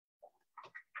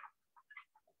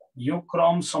यो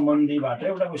क्रम सम्बन्धीबाट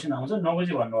एउटा क्वेशन आउँछ,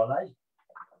 नबुझी भन्नु होला है।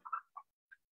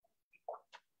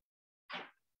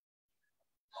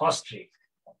 फर्स्ट ट्रिक,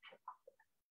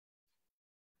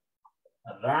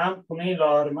 राम कुनै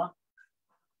लहरमा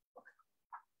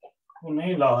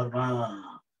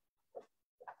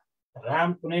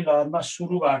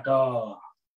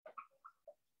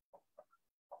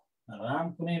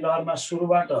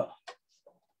सुरुबाट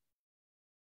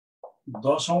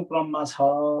 10औं क्रममा छ।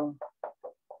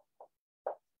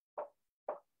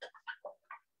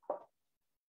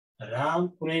 राम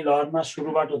कुनै लहरमा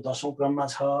सुरुबाट 10औं क्रममा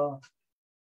छ,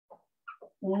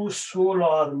 उ सो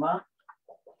लहरमा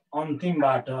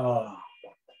अन्तिमबाट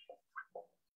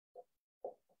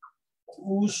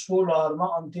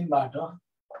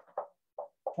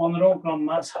 15औं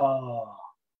क्रममा छ।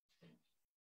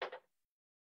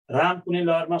 राम कुनै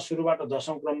लहरमा सुरुबाट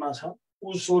 10औं क्रममा छ,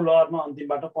 उ सो लहरमा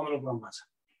अन्तिमबाट 15औं क्रममा छ।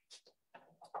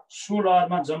 सो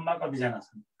लहरमा जम्मा कतिजना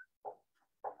छन्?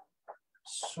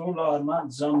 सो लहरमा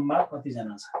जम्मा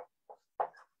कतिजना छ?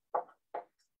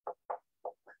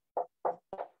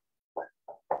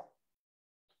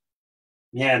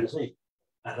 यहाँ हेर्नुहोस् है,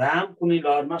 राम कुनै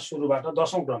लहरमा सुरुबाट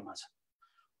 10औं क्रममा छ,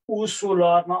 उ सो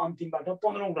लहरमा अन्तिमबाट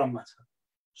 15औं क्रममा छ।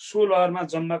 सो लहरमा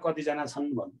जम्मा कतिजना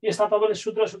छन् भन्नु। यस्ता तपाईँले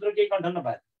सूत्र केही कन्ठ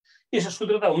नपाए। यसो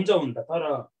सूत्र त हुन्छ तर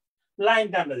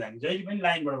लाइन तान्दा जाने, जहिले पनि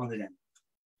लाइनबाट मात्रै जाने।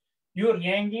 यो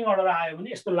र्याङ्किङ अर्डर आयो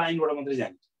भने यस्तो लाइनबाट मात्रै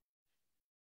जाने।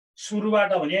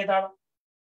 सुरुबाट भने टाढा,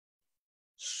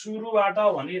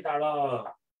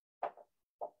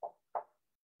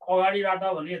 अगाडिबाट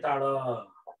भने टाढा,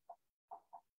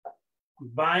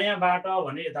 बायाँबाट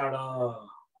भने टाढा,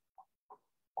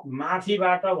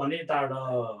 माथिबाट भने टाढा,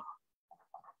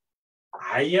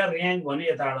 हायर र्याङ्क भने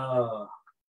टाढा।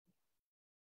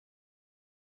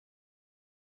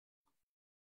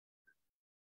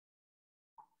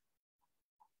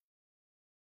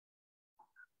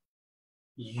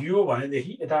 यो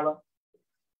भनेदेखि यताबाट,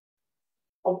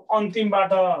 अब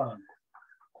अन्तिमबाट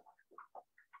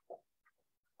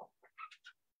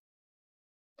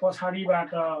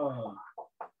पछाडिबाट,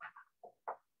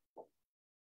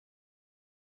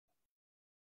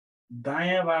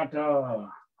 दायाँबाट,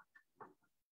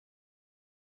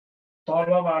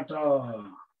 तलबाट,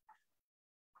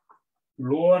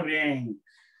 लोअर र्याङ्क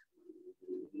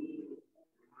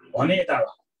भने यताबाट।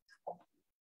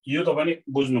 यो तपाईले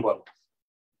बुझ्नु पर्यो।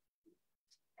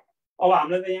 अब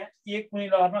हामीले त यहाँ एक कुनै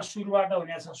लहरमा सुरुबाट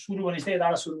भनेको छ, सुरु भनेपछि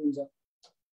यताबाट सुरु हुन्छ।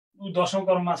 उ 10औं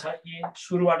क्रममा छ, ए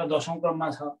सुरुबाट 10औं क्रममा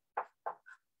छ,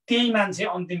 त्यही मान्छे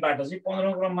अन्तिमबाट चाहिँ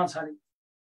 15औं क्रममा छ रे।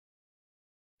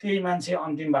 त्यही मान्छे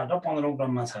अन्तिमबाट 15औं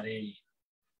क्रममा छ रे।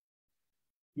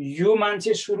 यो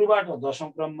मान्छे सुरुबाट 10औं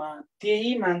क्रममा,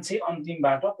 त्यही मान्छे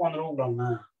अन्तिमबाट 15औं क्रममा।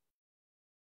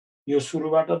 यो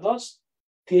सुरुबाट 10,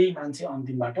 त्यही मान्छे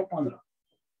अन्तिमबाट 15।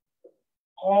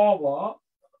 अब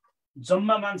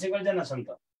जम्मा मान्छे कतिजना छन्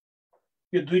त?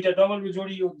 यो दुईटा डबल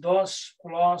जोडियो, 10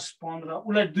 प्लस 15,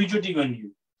 उलाई दुईचोटि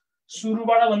गनियो।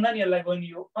 सुरुबाट भन्दा नि यसलाई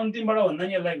गनियो, अन्तिमबाट भन्दा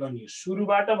नि यसलाई गनियो।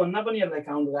 सुरुबाट भन्दा पनि यसलाई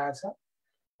काउन्ट गराएको छ,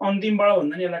 अन्तिमबाट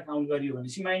भन्दा नि यसलाई काउन्ट गरियो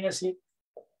भनेपछि -1।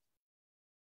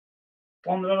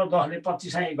 15 र 10 ले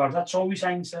 25 1 गर्दा 24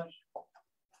 आइन्छ।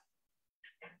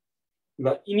 ल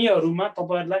यिनीहरुमा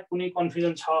तपाईहरुलाई कुनै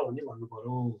कन्फ्युजन छ भने भन्नु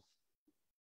पर्यो।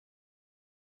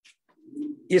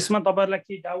 यसमा तपाईहरुलाई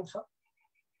के डाउट छ?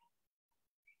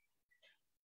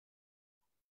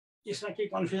 यसमा के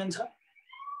कन्फ्युजन छ?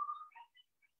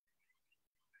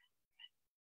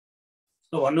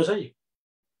 ल भन्नुस् है।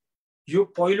 यो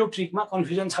पहिलो ट्रिकमा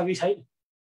कन्फ्युजन छ कि छैन?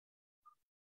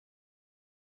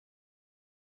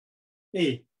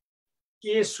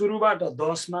 ए सुरुबाट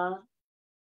 10 मा,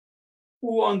 उ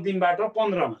अन्तिमबाट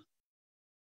 15 मा,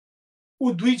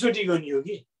 उ दुईचोटि गनियो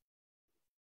कि,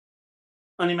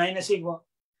 अनि -1 भयो।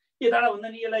 यताबाट भन्दा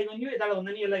नि यसलाई गनियो, यताबाट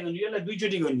भन्दा नि यसलाई गनियो, यसलाई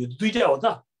दुईचोटि गनियो। दुईटा हो त?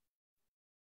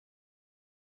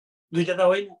 दुईटा त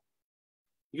होइन।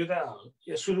 यो त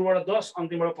सुरुबाट 10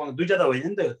 अन्तिमबाट 15, दुईटा त होइन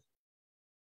नि त।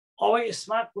 अब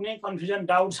यसमा कुनै कन्फ्युजन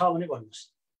डाउट छ भने भन्नुस्।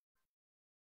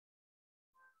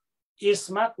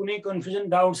 यसमा कुनै कन्फ्युजन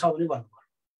डाउट छ भने भन्नु पर्यो।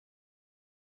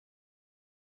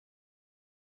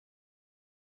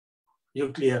 यो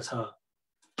क्लियर छ?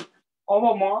 अब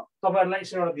म तपाईहरुलाई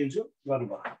यसबाट दिन्छु, गर्नु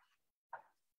पर्यो।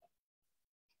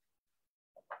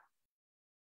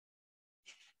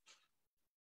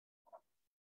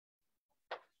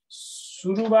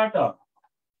 सुरुबाट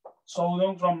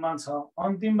 14औं क्रममा छ,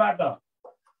 अन्तिमबाट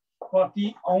कति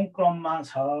औं क्रममा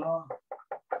छ?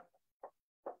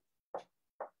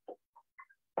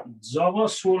 जब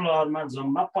 16 मा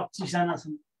जम्मा 25 जना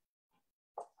छन्।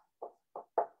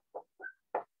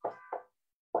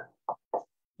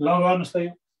 ल गर्नुस् त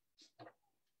यो।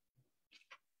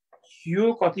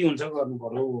 यो कति हुन्छ गर्नु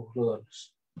पर्यो ल गर्नुस्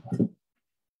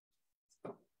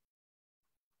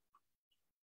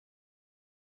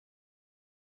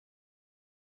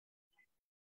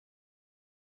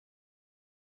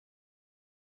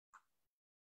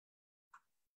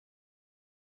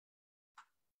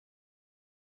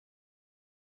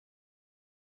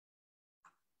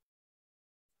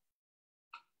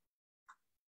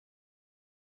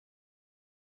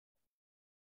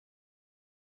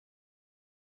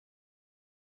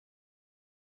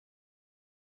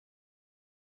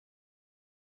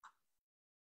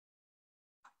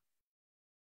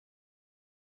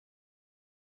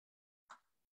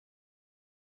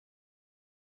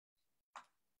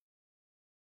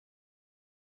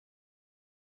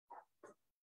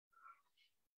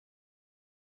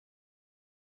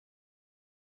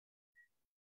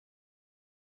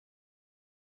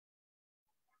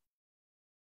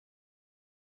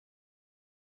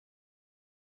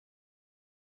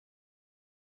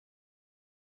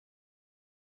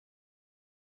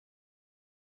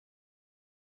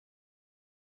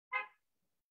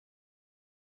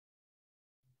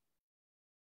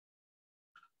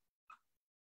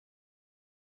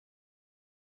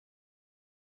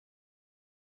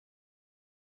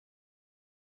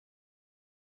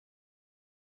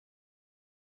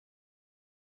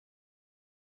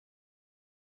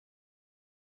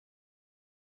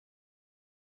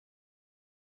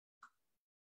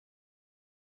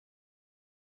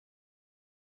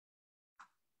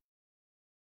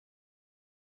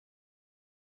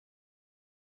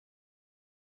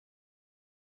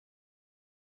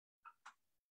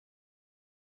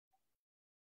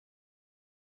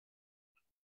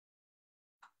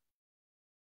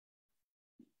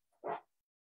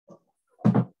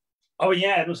अब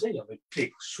यहाँ हेर्नुस् है अब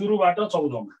ठिक सुरुबाट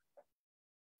 14 मा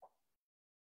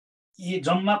यी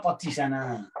जम्मा 25 जना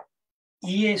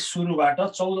यी सुरुबाट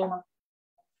 14 मा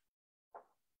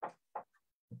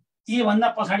यी भन्दा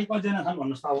पछाडी कति जना छन्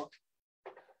भन्नुस् त अब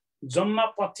जम्मा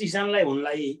 25 जनालाई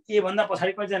हुनलाई यी भन्दा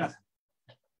पछाडी कति जना छन्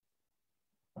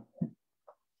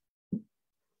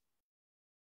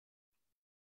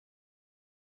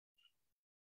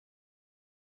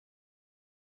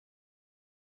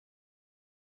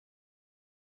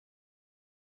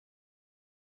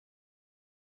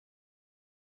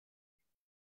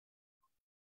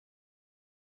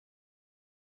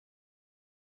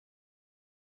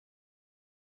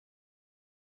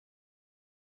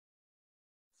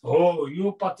हो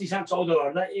यो 25 मा 14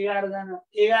 गर्दा 11 जना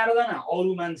 11 जना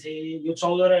अरु मान्छे यो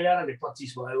 14 र 11 ले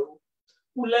 25 भयो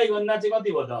उलाई भन्दा चाहिँ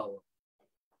कति भयो त अब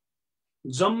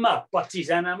जम्मा 25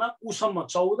 जनामा उसम्म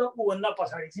 14 उ भन्दा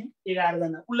पछाडी चाहिँ 11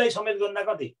 जना उलाई समेत गर्दा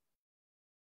कति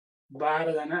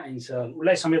 12 जना आइन्छ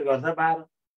उलाई समेत गर्दा 12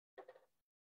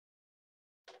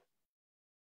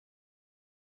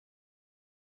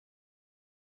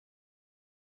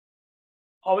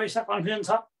 अब यसमा कन्फ्युजन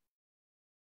छ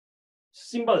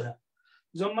सिम्पल छ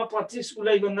जम्मा 25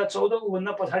 उलाई भन्दा 14 उ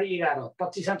भन्दा पछाडी 11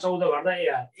 25 मा 14 गर्दा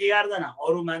 11 11 जना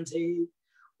अरु मान्छे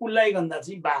उलाई भन्दा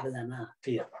चाहिँ 12 जना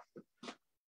क्लियर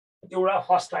एउटा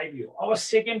फर्स्ट टाइप यो अब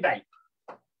सेकेन्ड टाइप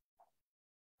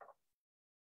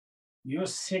यो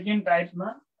सेकेन्ड टाइपमा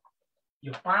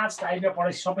यो 5 टाइपमा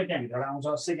पढे सबै त्यहाँ भित्र आउँछ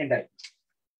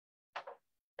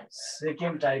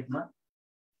सेकेन्ड टाइपमा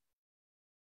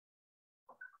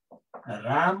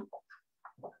राम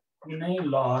कुनै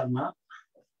लहरमा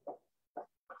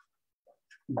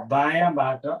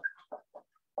बायाँबाट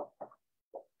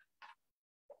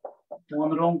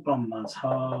 15औं क्रममा छ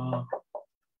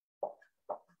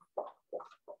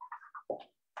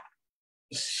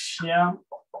श्याम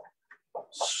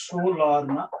सो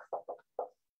लहरमा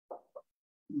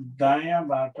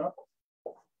दायाँबाट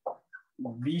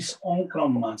 20औं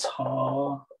क्रममा छ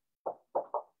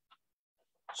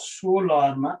सो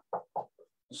लहरमा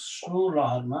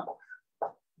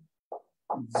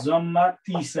जम्मा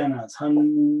 30 जना छन्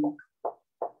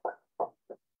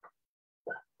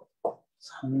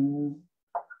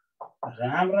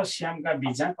राम र श्यामका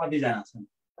बीचमा कति जना छन्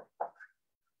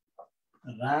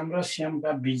राम र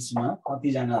श्यामका बीचमा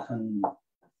कति जना छन्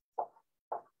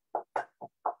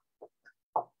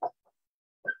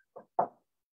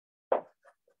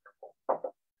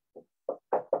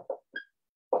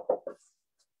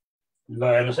ल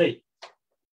हेर्नुस् है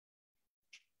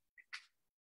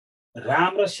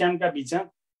राम र श्यामका बीचमा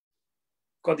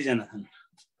कति जना छन्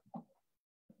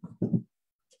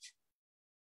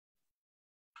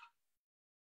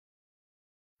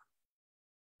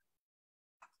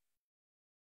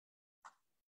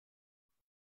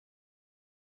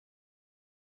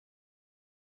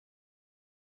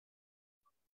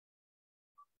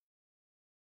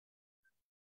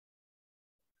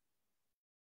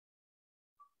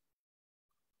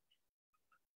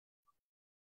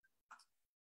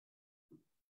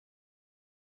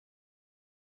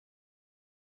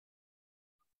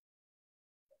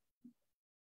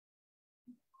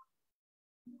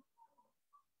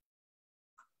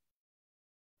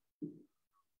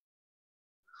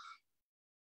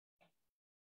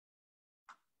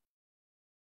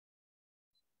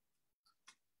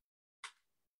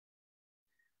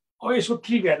अब यसको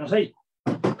ट्रिक हेर्नुहोस् है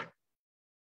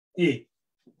ए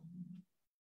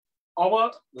अब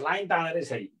लाइन तानेर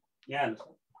चाहिँ यहाँ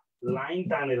हेर्नुहोस् लाइन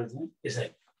तानेर चाहिँ यसरी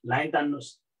लाइन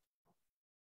तान्नुहोस्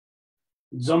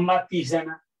जम्मा 30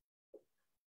 जना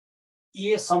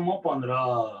ए सम्म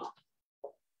 15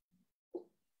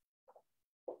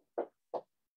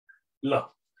 ल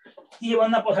ए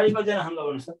भन्दा पछाडि कतिजना छन् ल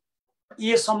भन्नुहोस् त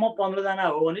ए सम्म 15 जना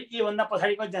हो भने ए भन्दा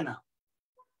पछाडि कतिजना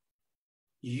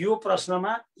यो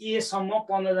प्रश्नमा ए सम्म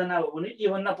 15 जना हो भने ए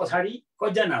भन्दा पछाडि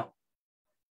कतिजना हो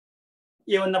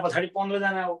ए भन्दा पछाडि 15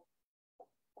 जना हो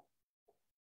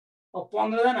अब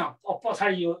 15 जना अब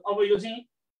पछाडि हो अब यो चाहिँ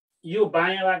यो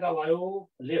बायाँबाट भयो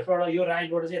लेफ्टबाट यो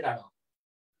राइटबाट चाहिँ यता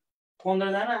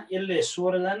 15 जना यसले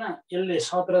 16 जना यसले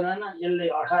 17 जना यसले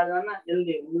 18 जना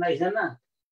यसले 19 जना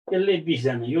यसले 20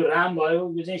 जना यो राम भयो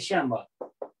यो चाहिँ श्याम भयो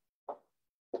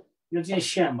यो चाहिँ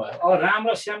श्याम भयो अब राम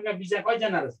र श्यामका बीचमा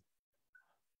कतिजना रहेछ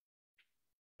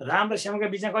राम र श्यामका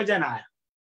बीचमा कतिजना आयो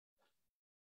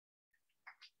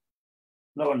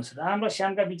ल भन्नुहोस् राम र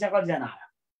श्यामका बीचमा कतिजना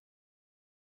आयो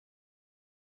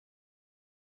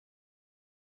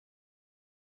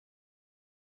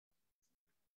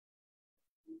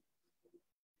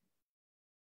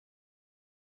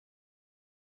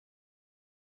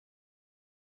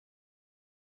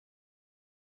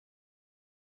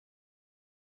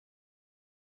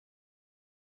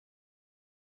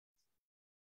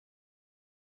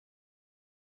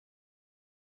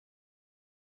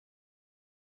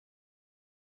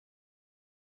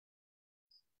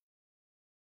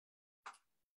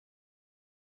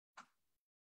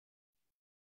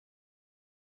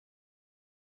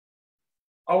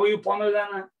अब यो 15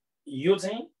 जना यो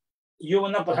चाहिँ यो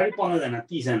भन्दा पछाडि 15 जना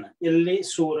 30 जना यसले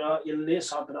 16 यसले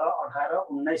 17 18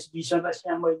 19 20 जना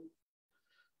श्याम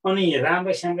भयो अनि राम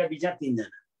र श्यामका बीचमा 3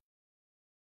 जना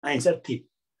आइन्छ 3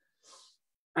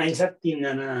 आइन्छ 3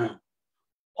 जना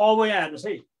अब यहाँ हेर्नुहोस्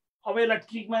है अब यसलाई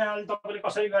ट्रिकमा तपाईँले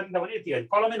कसरी गर्ने त भने यति हो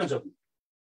कलमै नचोक्नु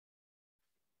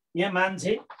यहाँ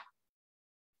मान्छे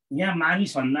यहाँ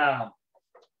मानिस भन्दा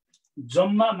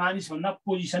जम्मा मानिस भन्दा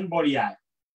पोजिसन बढी आयो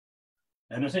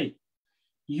हेर्नुहोस् है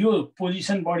यो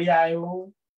पोजिसन बढी आयो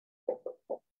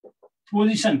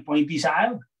पोजिसन 35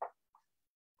 आयो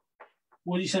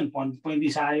पोजिसन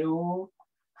 35 आयो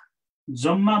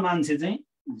जम्मा मान्छे चाहिँ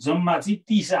जम्मा चाहिँ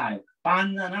 30 आयो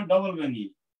 5 जना डबल गनिए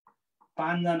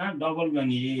 5 जना डबल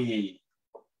गनिए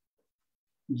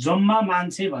जम्मा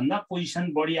मान्छे भन्दा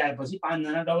पोजिसन बढी आएपछि 5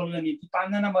 जना डबल गनिए ती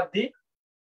 5 जना मध्ये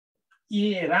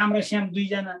ए राम र श्याम 2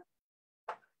 जना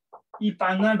यी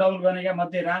 5 जना डबल गनेका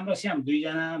मध्ये राम र श्याम 2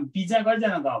 जना बीचमा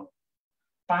कतिजना त अब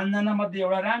 5 जना मध्ये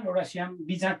एउटा राम एउटा श्याम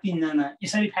बीचमा 3 जना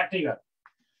यसरी फ्याक्ट्री गर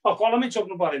अब कलमै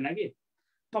चोक्नु परेन कि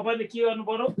तपाईले के गर्नु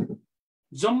पर्यो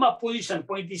जम्मा पोजिसन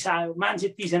 35 आयो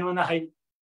मान्छे 30 जना भन्दा खै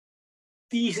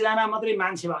 30 जना मात्रै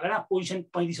मान्छे भएर पोजिसन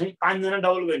 35 मै 5 जना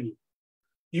डबल गर्ने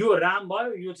यो राम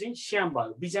भयो यो चाहिँ श्याम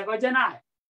भयो बीचमा कतिजना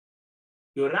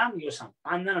आयो यो राम यो श्याम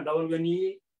 5 जना डबल गर्ने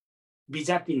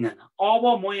बीचमा 3 जना अब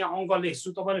म यहाँ अङ्क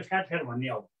लेख्छु तपाईले फ्याट फ्याट भन्ने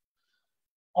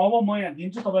अब म यहाँ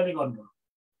दिन्छु तपाईले गर्नु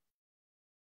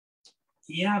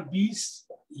यहाँ 20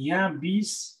 यहाँ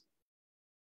 20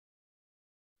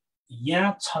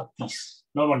 यहाँ 36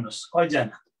 ल भन्नुस्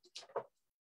कतिजना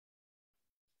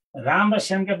राम र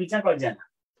श्यामका बीचमा कतिजना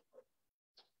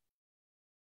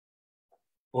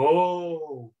हो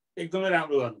एकदमै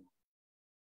राम्रो गर्नु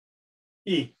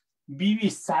ए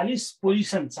बी20 40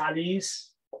 पोजिसन 40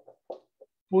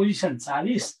 पोजिसन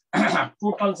 40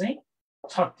 टोटल चाहिँ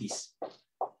 36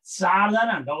 4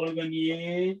 जना डबल गनिए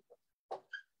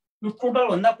यो टोटल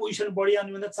भन्दा पोजिसन बढी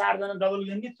आउने भन्दा 4 जना डबल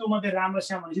गनिए त्यो मध्ये राम र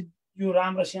श्याम भनेपछि यो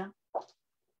राम र श्याम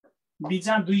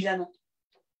बीचमा 2 जना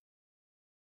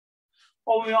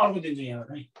अब यो अर्को दिन्छु यहाँ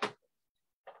है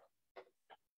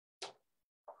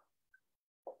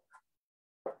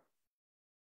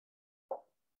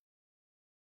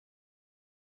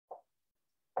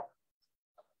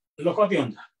ल कति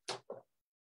हुन्छ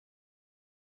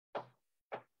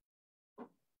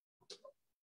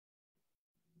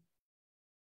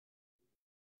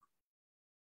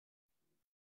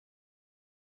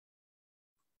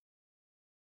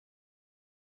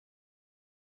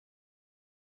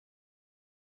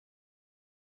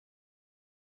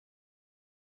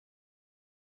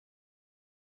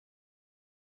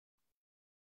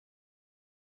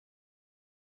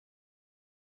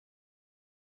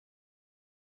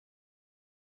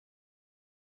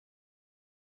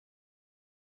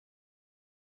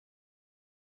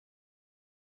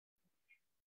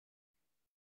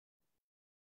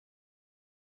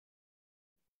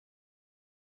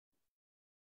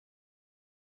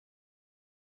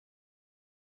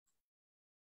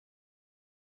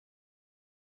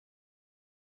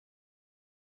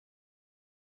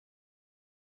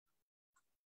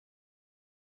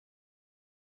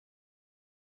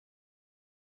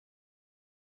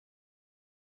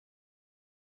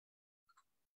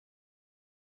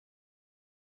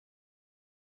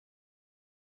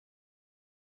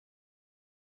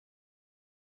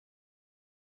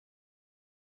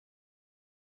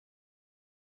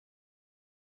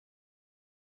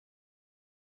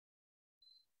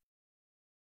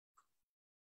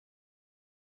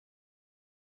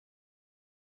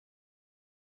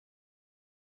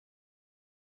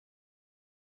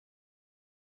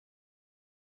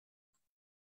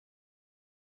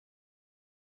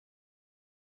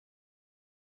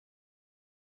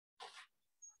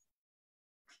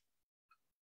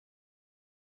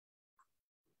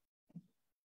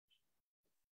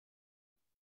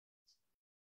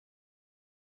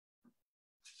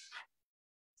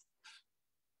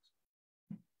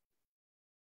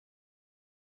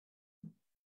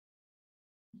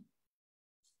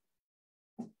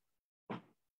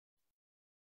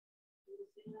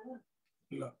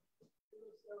ल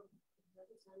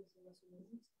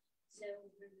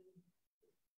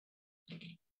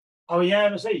अब यहाँ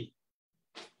हेर्नुहोस् है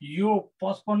यो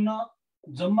 55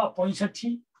 जम्मा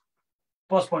 65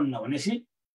 55 भनेपछि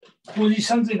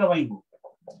पोजिसन चाहिँ तपाईँको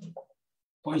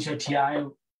 65 आयो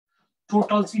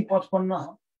टोटल चाहिँ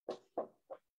 55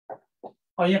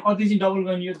 अब यहाँ कति चाहिँ डबल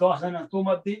गरियो 10 जना त्यो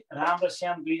मध्ये राम र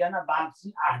श्याम 2 जना बाँकी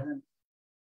चाहिँ 8 जना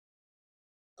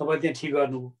तपाईले त्यहाँ ठिक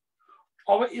गर्नु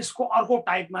अब यसको अर्को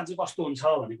टाइपमा चाहिँ कस्तो हुन्छ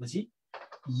भनेपछि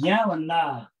यहाँ भन्दा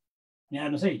यहाँ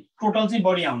हेर्नुस् है टोटल चाहिँ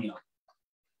बढी आउने हो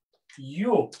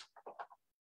यो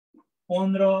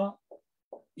 15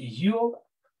 यो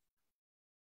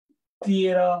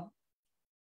 13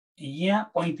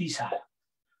 यहाँ 35 आयो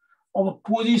अब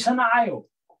पोजिसन आयो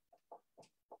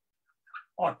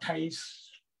 28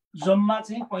 जम्मा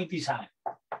चाहिँ 35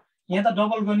 आयो यहाँ त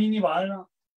डबल गनिने भएन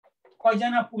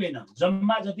कतिजना पुगेन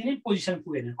जम्मा जति नै पोजिसन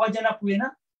पुगेन कतिजना पुगेन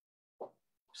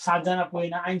 7 जना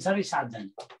पुगेन आन्सरै 7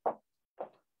 जना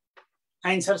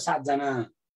आन्सर 7 जना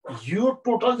यो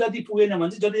टोटल जति पुगेन भने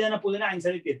चाहिँ जतिजना पुगेन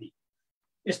आन्सरै त्यति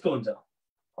यस्तो हुन्छ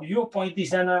यो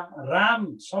 35 जना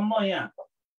रामसम्म यहाँ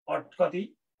कति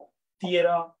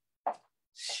 13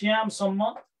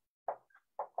 श्यामसम्म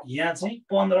यहाँ चाहिँ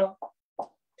 15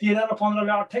 13 र 15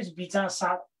 ले 28 बिचमा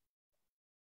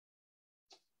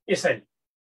 7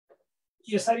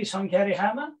 यसरी संख्या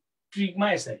रेखामा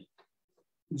ट्रिकमा यसरी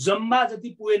जम्मा जति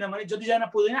पुगेन भने जतिजना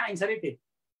पुगेन आन्सरै त्यति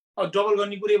अब डबल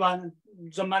गर्ने कुरै भएन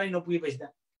जम्मा नै नपुगेपछि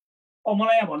त अब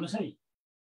मलाई यहाँ भन्नुहोस् है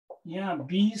यहाँ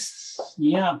 20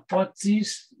 यहाँ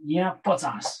 25 यहाँ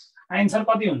 50 आन्सर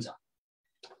कति हुन्छ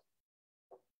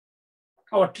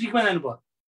अब ट्रिकमा जानु पर्यो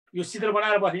यो चित्र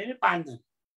बनाएर बस्ने नि 5 जना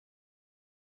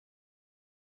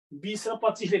 20 र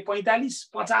 25 ले 45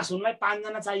 50 हुनलाई 5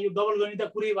 जना चाहियो डबल गर्ने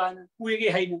त कुरै भएन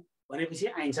पुगेकै छैन भनेपछि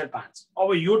आन्सर 5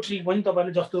 अब यो ट्रिक पनि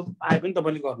तपाईले जस्तो आए पनि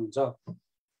तपाईले गर्नुहुन्छ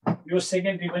यो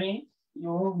सेकेन्ड ट्रिक पनि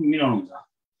यो मिलाउनुहुन्छ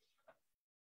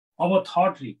अब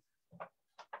थर्ड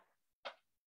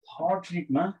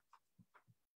ट्रिकमा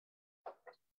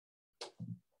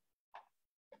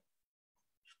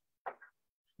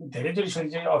धेरैचोटि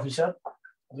सोधिन्छ अफिसर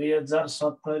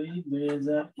 2070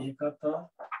 2071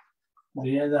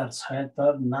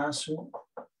 2076 नासु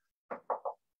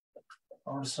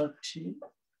 68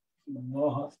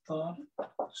 72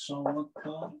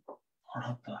 74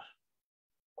 78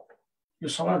 यो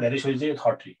सबभन्दा धेरै सोधिन्छ यो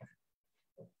थर्ड ट्रिक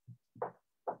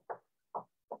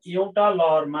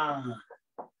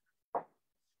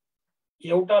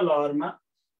एउटा लहरमा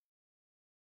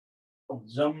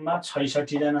जम्मा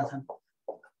 66 जना छन्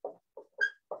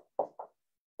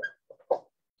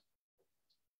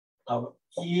अब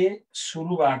ए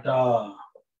सुरुबाट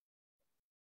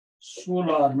सो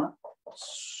लहरमा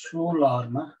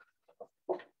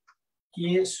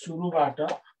ए सुरुबाट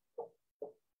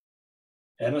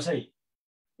हेर्नुहोस् है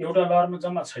एउटा लहरमा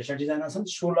जम्मा 66 जना छन्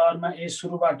सो लहरमा ए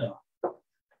सुरुबाट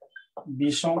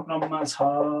 20औं क्रममा छ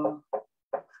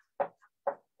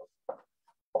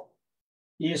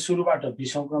ए सुरुबाट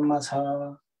 20औं क्रममा छ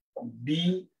बी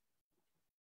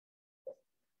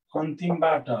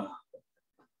अन्तिमबाट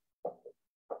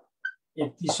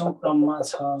 31औं क्रममा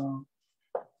छ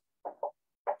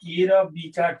ए र बी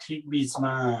का ठिक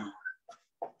बीचमा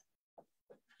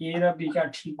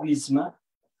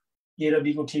ए र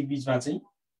बी को ठिक बीचमा चाहिँ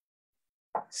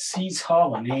सी छ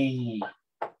भने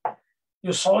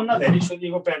यो सबभन्दा धेरै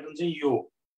सोधिएको प्याटर्न चाहिँ यो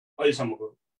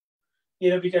अहिलेसम्मको ए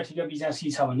र बी का ठिक बीचमा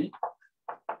सी छ भने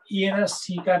ए र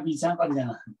सी का बीचमा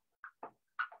कतिजना छन्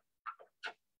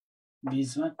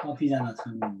बीचमा कतिजना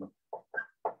छन्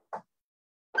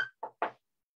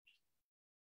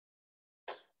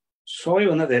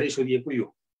सबैभन्दा धेरै सोधिएको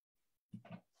यो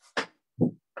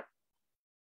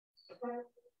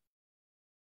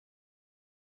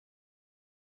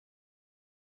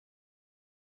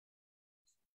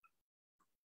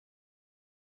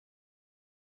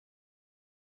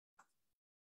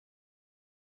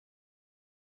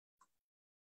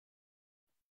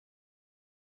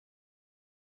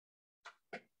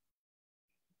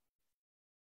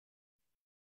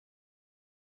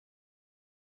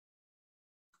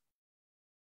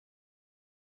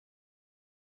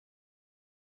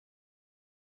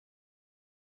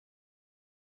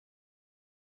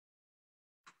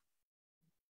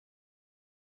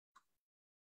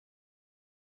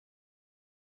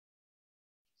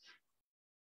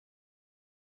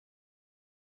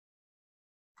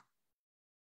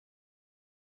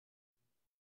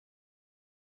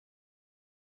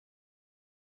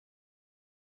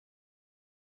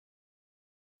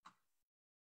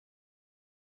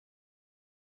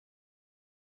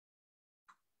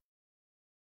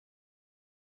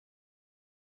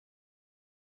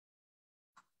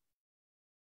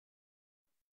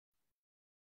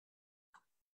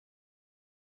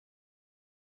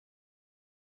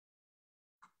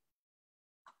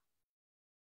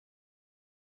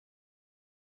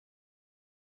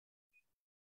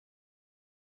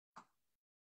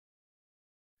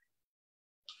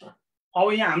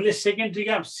अब यहाँ हामीले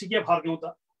सेकेन्ड्रीका सिके फर्क्यौँ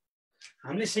त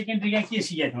हामीले सेकेन्ड्रीका के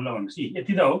सिकेका थियौँ ल भन्नुहोस्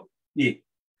यति त हो ए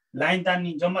लाइन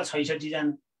तान्ने जम्मा 66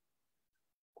 जना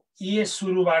ए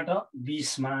सुरुबाट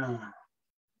 20 मा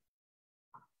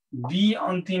बी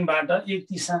अन्तिमबाट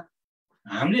 31 मा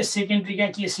हामीले सेकेन्ड्रीका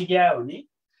के सिक्या भने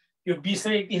यो 20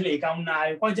 र 31 ले 51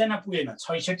 आयो कतिजना पुगेन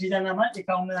 66 जनामा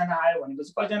 51 जना आयो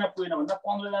भनेपछि कतिजना पुगेन भन्दा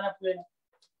 15 जना पुगेन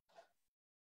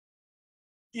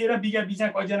ए र बी का बीचमा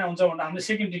कतिजना हुन्छ भन्दा हामीले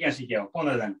सेकेन्ड्रीका सिक्या हो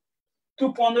 15 जना त्यो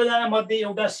 15 जना मध्ये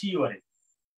एउटा सी हो अरे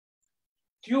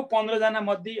त्यो 15 जना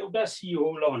मध्ये एउटा सी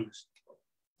हो ल भन्नुस्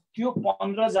त्यो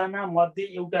 15 जना मध्ये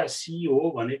एउटा सी हो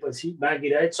भनेपछि बाँकी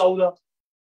रहे 14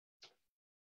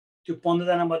 त्यो 15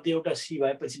 जना मध्ये एउटा सी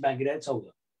भएपछि बाँकी रहे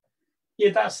 14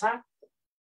 यता 7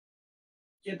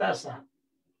 यता 7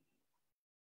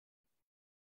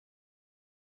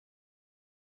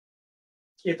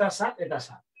 यता 7 यता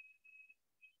 7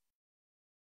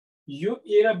 यो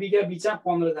ए र बी का बीचमा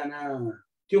 15 जना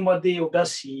त्यो मध्ये एउटा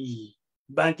सी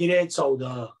बाँकी रहे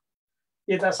 14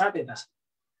 यता 7 यता 7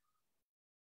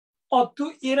 त्यो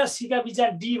ए र सी का बीचमा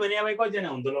डी भने भए कतिजना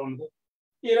हुन्छ ल भन्नु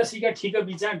ए र सी का ठीक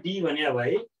बीचमा डी भने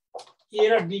भए ए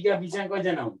र डी का बीचमा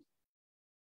कतिजना हुन्छ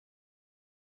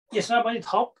यसमा पनि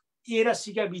थप ए र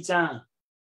सी का बीचमा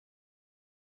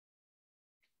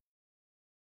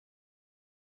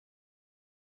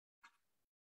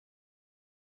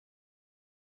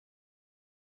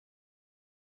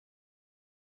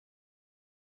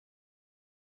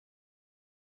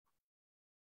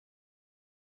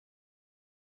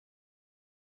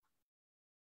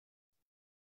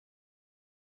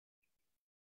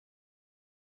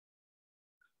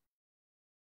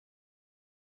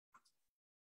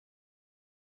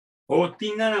हो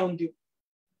 3 जना हुन्थ्यो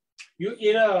यो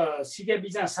ए र सी का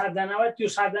बीचमा 7 जना भए त्यो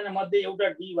 7 जना मध्ये एउटा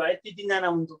डी भए ती 3 जना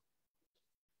हुन्थ्यो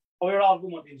अब एउटा अर्को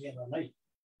म दिन्छु यहाँ गर्नु है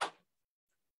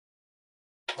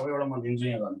अब एउटा म दिन्छु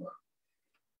यहाँ गर्नु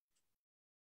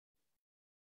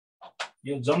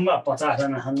यो जम्मा 50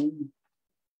 जना छन्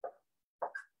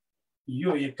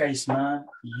यो 21 मा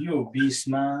यो 20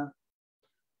 मा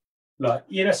ल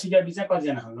ए र सी का बीचमा कति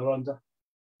जना छन् ल गर्नु त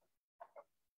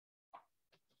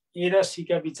ए र सी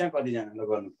का बीचमा कति जना ल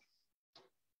गर्नु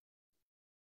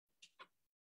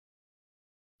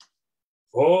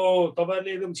हो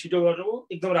तपाईहरुले एकदम छिटो गर्नुभयो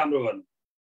एकदम राम्रो गर्नु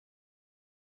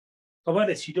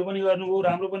तपाईहरुले छिटो पनि गर्नुभयो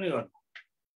राम्रो पनि गर्नु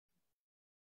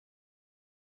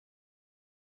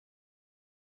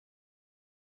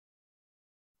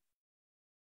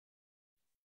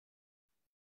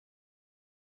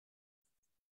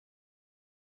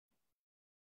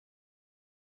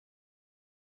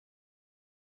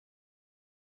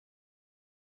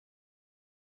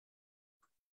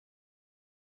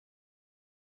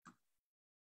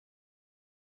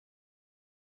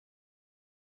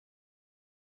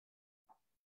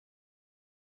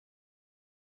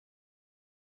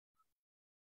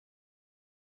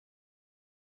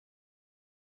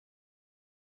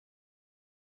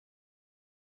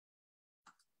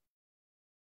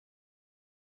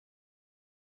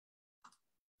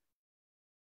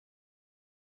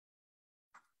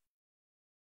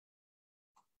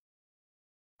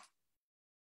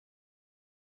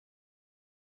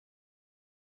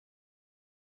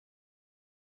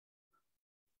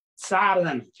चार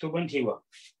जना त्यो पनि ठीक भयो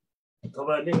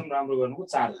तपाईहरुले एकदम राम्रो गर्नुभयो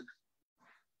 4 जना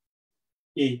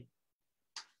ए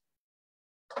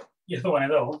यस्तो भने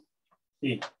त हो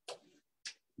ए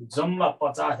जम्मा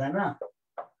 50 जना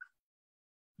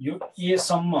यो ए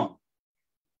सम्म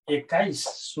 21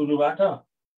 सुरुबाट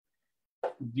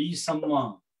 20 सम्म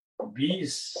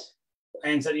 20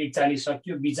 आन्सर 41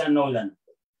 सक्यो बीचमा 9 जना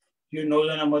यो 9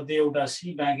 जना मध्ये एउटा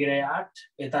सी बाँकी रहे 8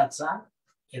 यता 4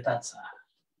 यता 4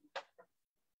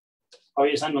 अब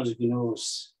यसमा नजिकिनुहोस्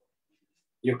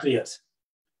यो क्लियर छ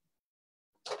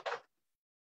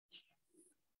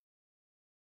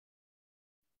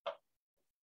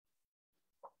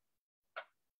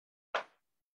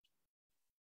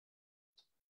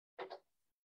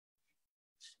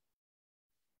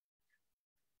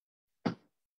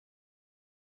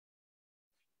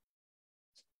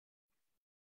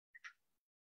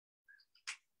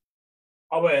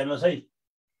अब हेर्नुहोस् है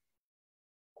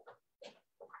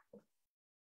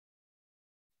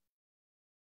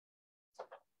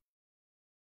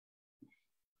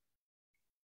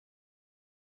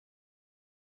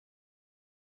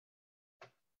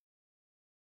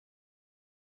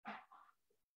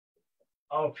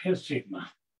अब फेरि सिटमा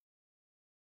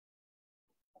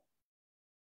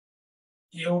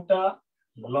एउटा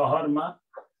लहरमा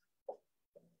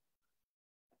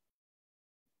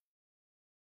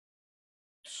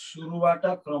सुरुबाट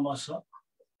क्रमशः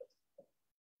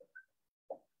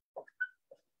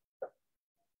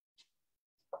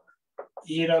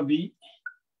ए र बी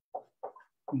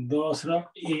 10 र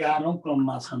 11औं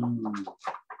क्रममा छन्।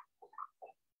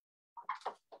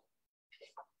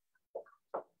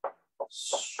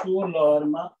 16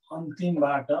 लहरमा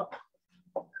अन्तिमबाट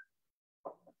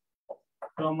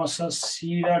क्रमशः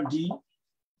सी र डी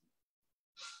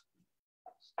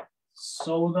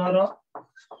 14 र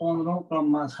 15औं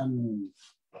क्रममा छन्।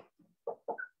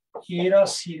 ए र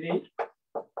सी ले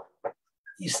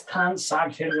स्थान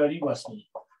साटफेर गरी बसे।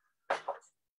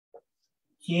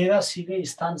 ए र सी ले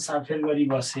स्थान साटफेर गरी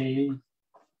बसे।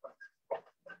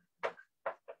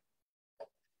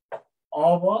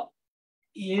 अब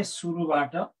ए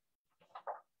सुरुबाट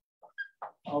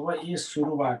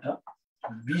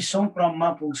 20औं क्रममा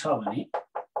पुग्छ भने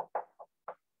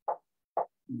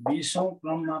 20औं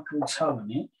क्रममा पुग्छ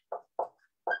भने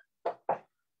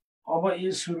अब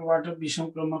ए सुरुबाट 20औं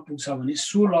क्रममा पुग्छ भने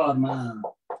 16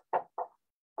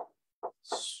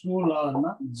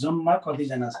 लहरमा जम्मा कति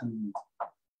जना छन्?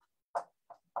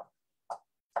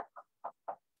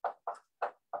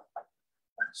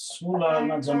 16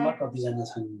 लहरमा जम्मा कति जना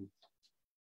छन्?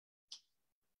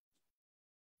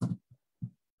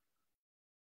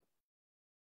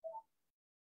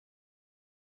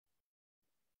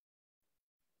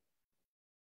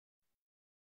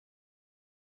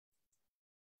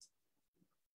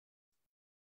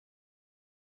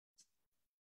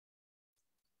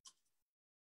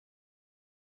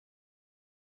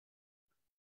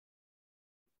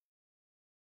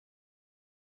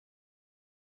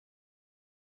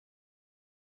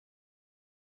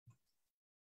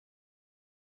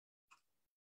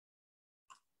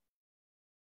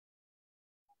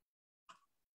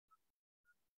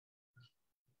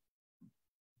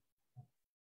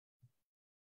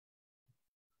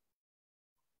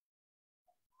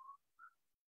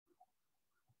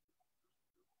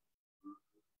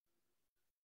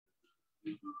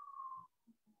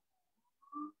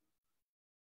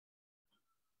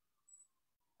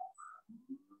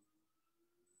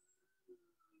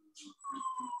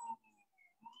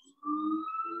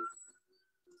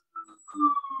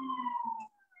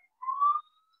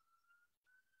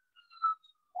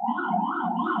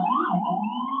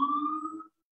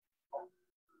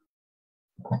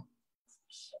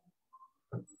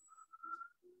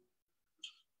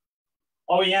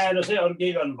 अब यहाँ आएर चाहिँ अरु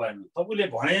केही गर्नु पर्दैन, तपाईले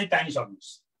भने तानिसक्नुस्।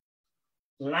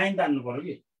 लाइन तान्नु पर्यो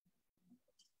कि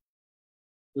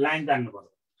लाइन तान्नु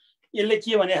पर्यो। यसले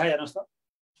के भने हेर्नुस् त,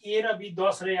 ए र बी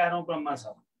 10 र 11औं क्रममा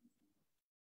छ।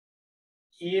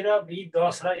 ए र बी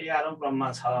 10 र 11औं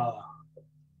क्रममा छ।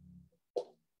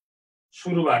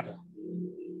 सुरुबाट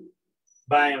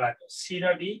बायाँबाट सी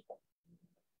र डी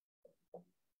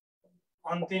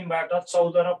अन्तिमबाट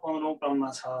 14 र 15औं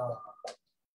क्रममा छ।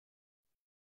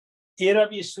 ए र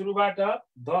बी सुरुबाट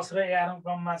 10 र 11औं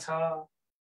क्रममा छ।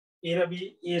 ए र बी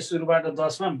ए सुरुबाट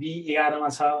 10 मा बी 11 मा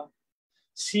छ।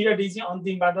 सी र डी चाहिँ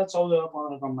अन्तिमबाट 14 र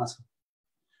 15 क्रममा छ।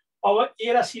 अब ए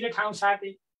र सी ले ठाउँ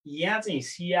साटे, यहाँ चाहिँ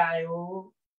सी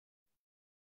आयो,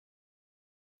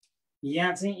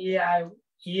 यहाँ चाहिँ ए आयो।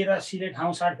 ए र सी ले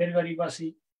ठाउँ साटफेर गरी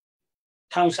बसी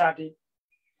ठाउँ साटे।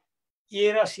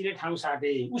 ए र सी ले ठाउँ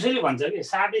साटे, उसैले भन्छ के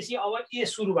साटेसी अब ए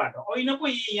सुरुबाट होइन पो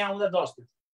ए यहाँ आउँदा 10 थियो,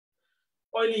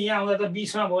 अहिले यहाँ आउँदा त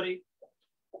 20 मा भरे।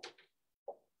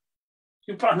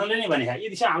 यो प्रश्नले नै भने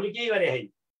यदि चाहिँ हामीले के गरे हैन,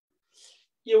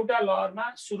 एउटा लहरमा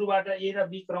सुरुबाट ए र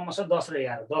बी क्रमशः 10 र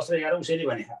 11 उसैले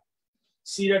भने,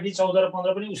 सी र डी 14 र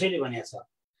 15 पनि उसैले भनेको छ।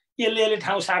 यसले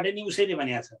ठाउँ साटे नि उसैले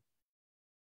भनेको छ।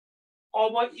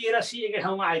 अब ए र सी एकै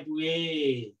ठाउँमा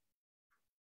आइपुगे।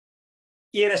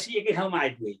 ए र सी एकै ठाउँमा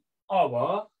आइपुगे।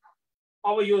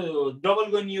 अब यो डबल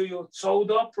गनियो, यो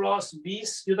 14 प्लस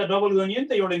 20 यो त डबल गनियो नि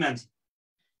त एउटै मान्छे।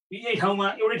 एउटै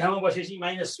ठाउँमा बसेपछि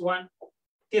 -1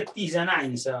 33 जना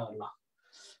आइन्छ। ल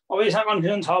अब यसमा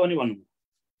कन्फ्युजन छ भने भन्नु।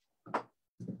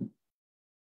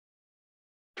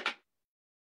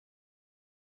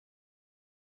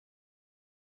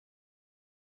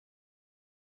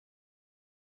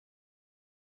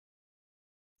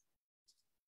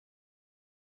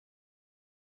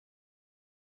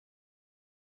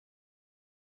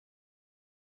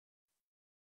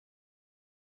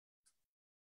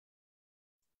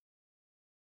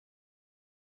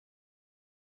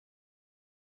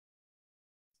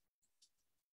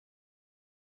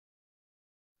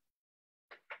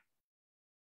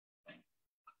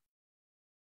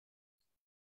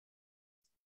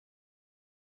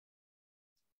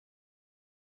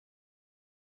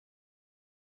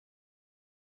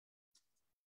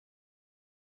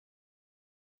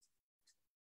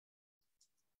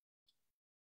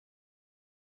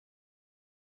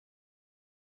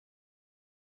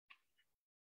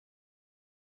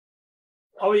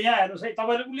 अब यहाँ हेर्नुहोस् है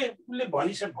तपाईँले उसले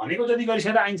भनेको जति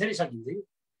गरिसकेर आन्सरै सकिन्छ कि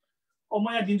अब म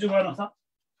यहाँ दिन्छु गर्नुहोस् त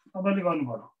तपाईँले गर्नु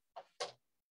पर्यो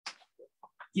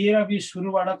ए र बी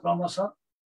सुरुबाट क्रमशः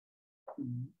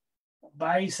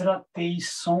 22 र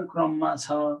 23औं क्रममा छ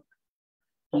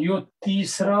यो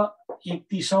 30 र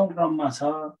 31औं क्रममा छ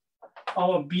अब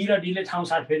बी र डी ले ठाउँ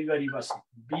साटफेरी गरी बसे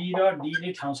बी र डी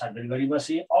ले ठाउँ साटफेरी गरी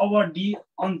बसे अब डी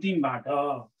अन्तिमबाट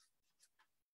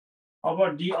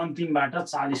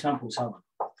 40 मा पुग्छ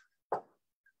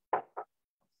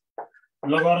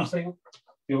ल गर्नुहोस् त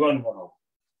यो गर्नु पर्यो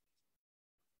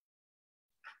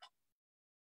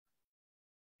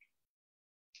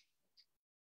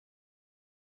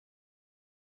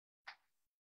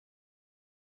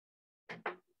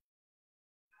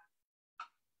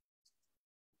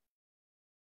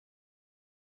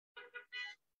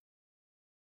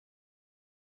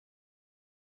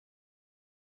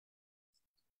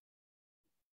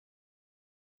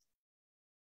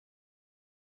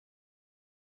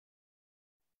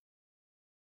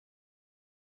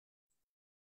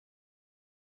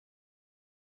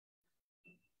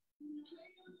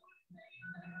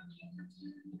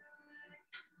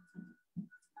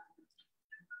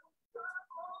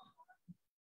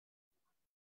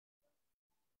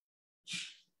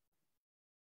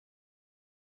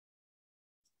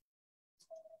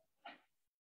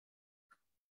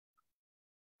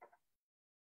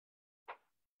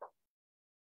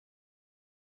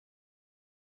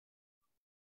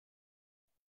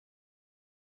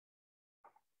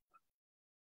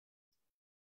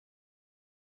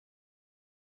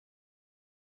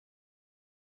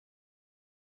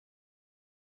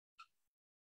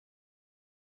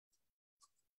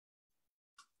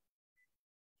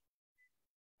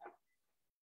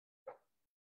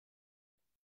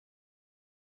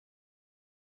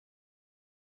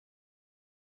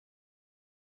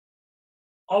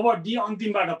अब डी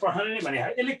अन्तिमबाट प्रश्नले नै भने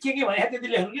यसले के भने त्यति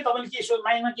लेख्नु कि तपाईले के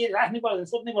लाइनमा के राख्नु पर्दैन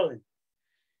सोध्नु पर्दैन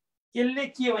यसले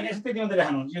के भने त्यति मात्रै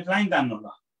राख्नु यो लाइन तान्नु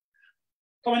ल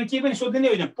तपाईले के पनि सोध्दै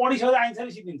होइन पढिसक्दा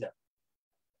आन्सरै सिकिन्छ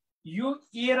यो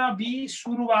ए र बी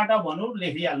सुरुबाट भनौँ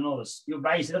लेखिहाल्नुहोस् यो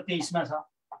 22 र 23 मा छ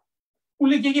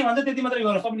उले के भन्छ त्यति मात्रै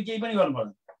गर्नुहोस् तपाईले केही पनि गर्नु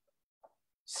पर्दैन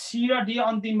सी र डी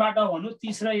अन्तिमबाट भनौँ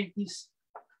 30 र 31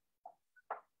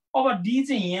 अब डी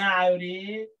चाहिँ यहाँ आयो रे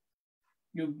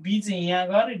यो बी चाहिँ यहाँ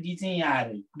गरे डी चाहिँ यहाँ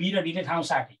आयो बी र डी ले ठाउँ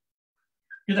साटे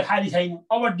यो त खाली छैन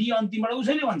अब डी अन्तिमबाट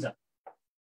उसैले भन्छ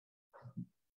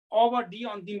अब डी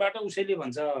अन्तिमबाट उसैले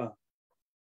भन्छ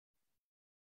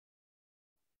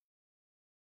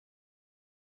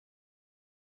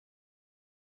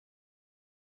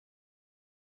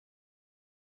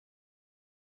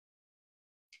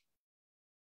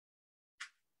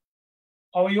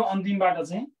अब यो अन्तिमबाट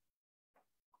चाहिँ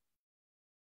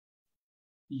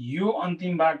यो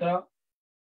अन्तिमबाट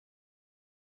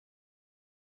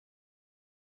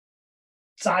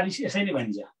 40 यसैले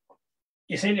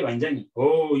भन्छ नि हो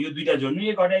यो दुईटा जोड्नु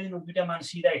एक घटाइदिनु दुईटा मान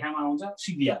सिधा रेखामा आउँछ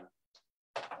सिद्धिहाल्नु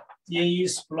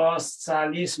 23 +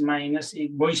 40 - 1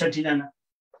 62 जना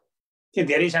त्यो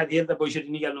धेरै साथीहरु त 62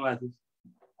 निकाल्नु भएको थियो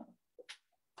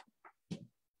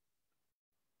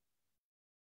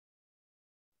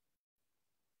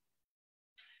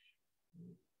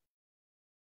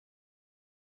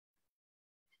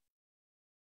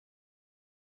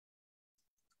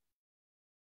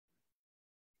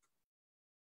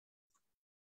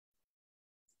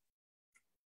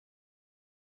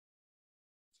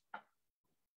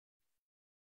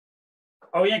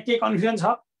अब यहाँ के कन्फ्युजन छ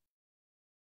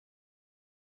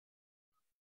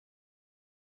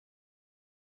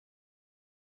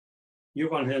यो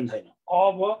कन्फ्युजन छैन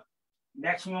अब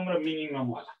म्याक्सिमम र मिनिमम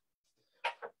होला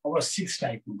अब 6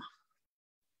 टाइपमा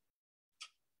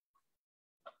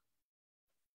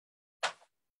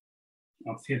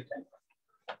अब 5th टाइप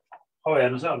अब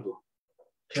हेर्नुस् अर्को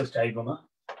 5th टाइपमा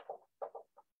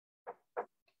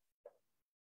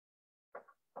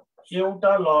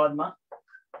एउटा लहरमा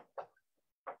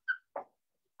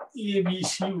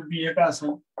एबीसी उभिएका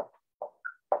छन्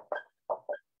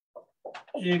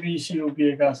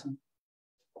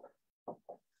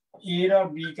ए र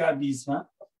बी का बीचमा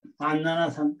 5 जना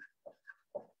छन्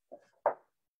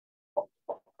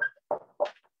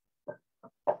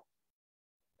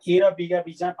ए र बी का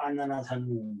बीचमा 5 जना छन्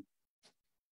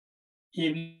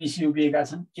एबीसी उभिएका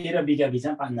छन् ए र बी का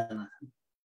बीचमा 5 जना छन्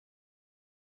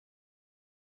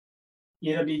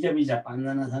ए र बी का बीचमा 5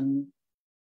 जना छन्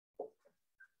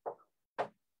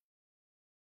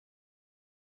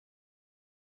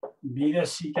बी र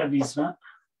सी का बीचमा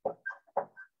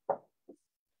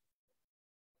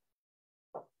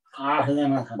 8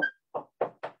 जना छन्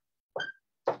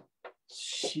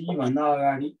सी भन्दा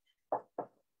अगाडि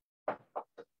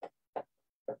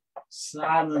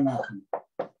 4 जना छन्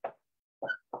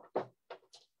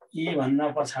ए भन्दा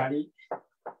पछाडी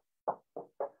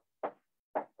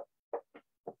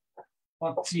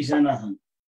 25 जना छन्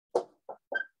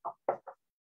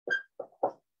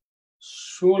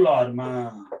 16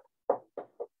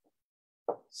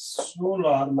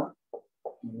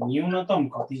 न्यूनतम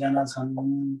कति जना छन्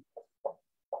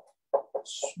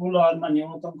 16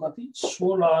 न्यूनतम कति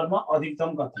 16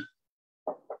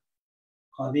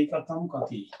 अधिकतम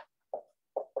कति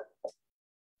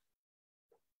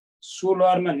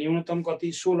 16 न्यूनतम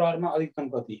कति 16 अधिकतम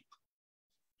कति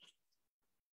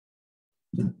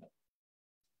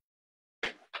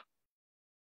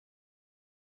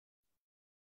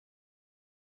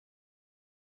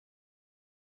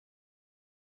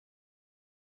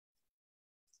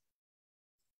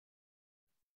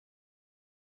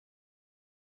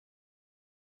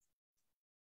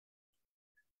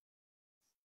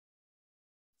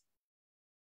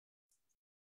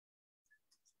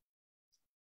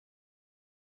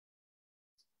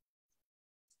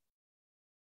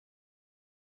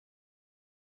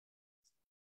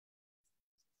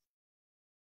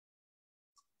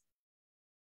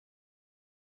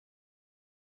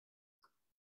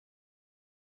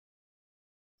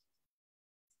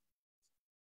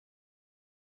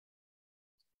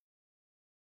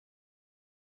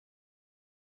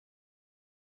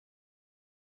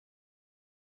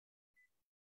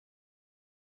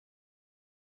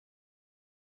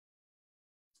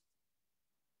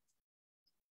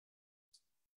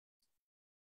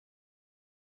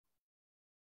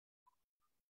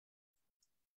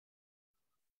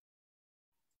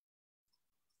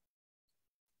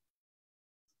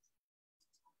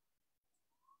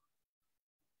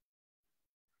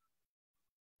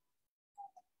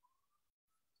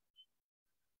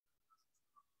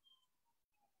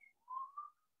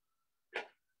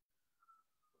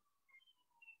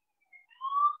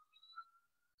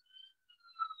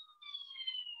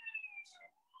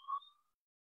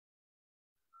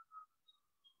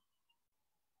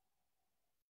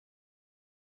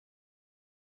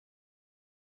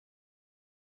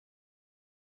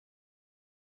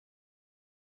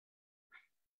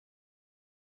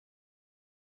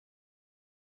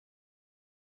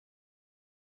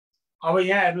अब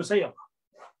यहाँ हेर्नुस् है अब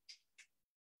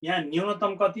यहाँ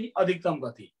न्यूनतम कति अधिकतम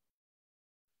कति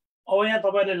अब यहाँ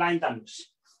तपाईले लाइन तान्नुस्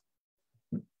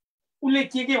उले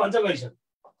के भन्छ गरिसक्यो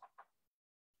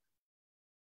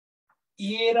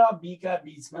ए र बी का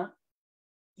बीचमा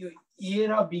यो ए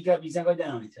र बी का बीचमा कति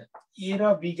जना हुन्छ ए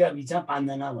र बी का बीचमा 5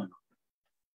 जना भनौं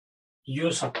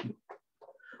यो सक्यो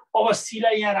अब सी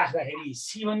लाई यहाँ राख्दाखेरि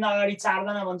सी भन्दा अगाडि 4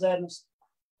 जना भन्छ हेर्नुस्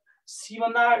सी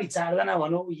भन्दा अगाडि 4 जना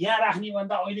भनौं यहाँ राख्ने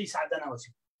भन्दा अहिले 7 जना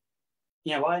बस्यो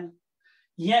यहाँ भएन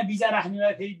यहाँ बीचा राख्ने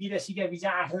भए फेरि बी र सी का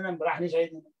बीचमा 8 जना राख्ने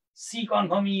छैन सी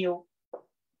कन्फर्म यही हो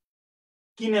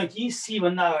किनकि सी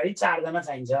भन्दा अगाडि 4 जना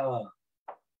चाहिन्छ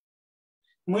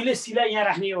मैले सी लाई यहाँ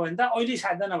राख्ने हो भने त अहिले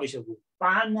 7 जना भइसक्यो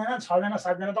 5 जना 6 जना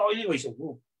 7 जना त अहिले भइसक्यो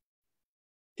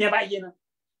त्यहाँ पाइएन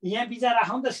यहाँ बीचा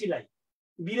राखौं त सी लाई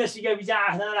बी र सी का बीचमा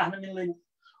 8 जना राख्न मिल्दैन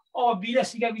अब बी र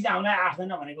सी का बीचमा हामीलाई 8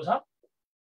 जना भनेको छ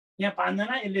यहाँ 5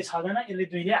 जना यसले 6 जना यसले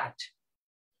 2 ले 8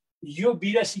 यो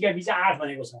बी र सी का बीचमा 8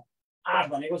 भनेको छ 8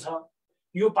 भनेको छ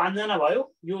यो 5 जना भयो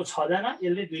यो 6 जना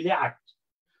यसले 2 ले 8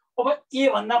 अब ए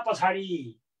भन्दा पछाडी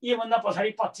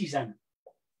 25 जना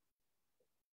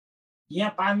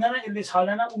यहाँ 5 जना यसले 6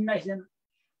 जना 19 जना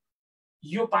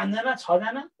यो 5 जना 6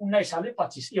 जना 19 सालले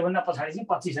 25 ए भन्दा पछाडी चाहिँ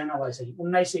 25 जना भइसक्यो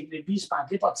 19 एकले 20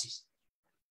 5 ले 25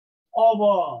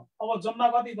 अब जम्मा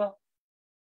कति त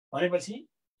भनेपछि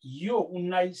यो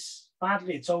 19 5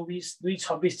 ले 24 2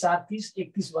 26 4 30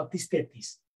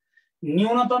 31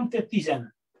 32 33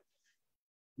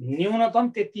 न्यूनतम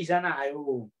 33 जना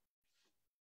आयो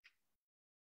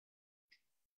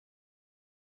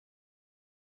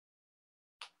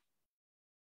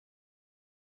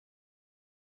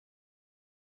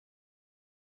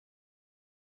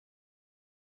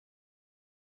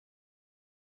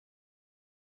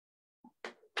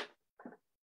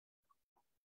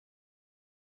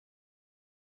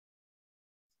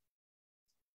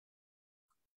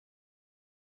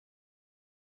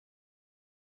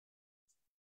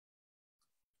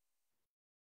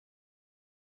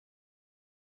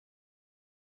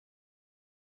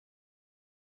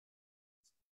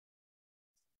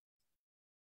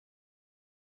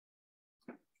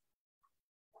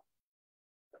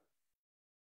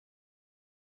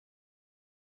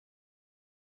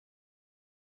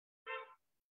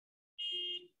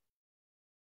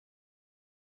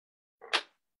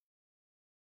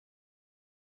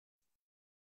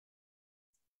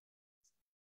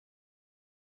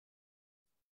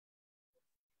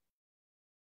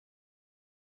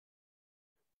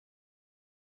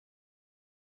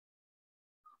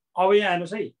अब यहाँ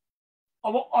हेर्नुहोस् है,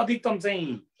 अब अधिकतम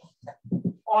चाहिँ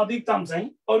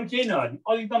अरू केही नगर्ने,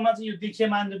 अधिकतममा चाहिँ यो देखिए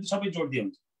मान जति सबै जोड्दिए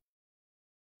हुन्छ,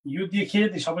 यो देखिए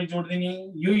जति सबै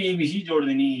जोड्दिने, यो एबिसी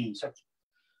जोड्दिने, सक्यो।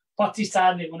 25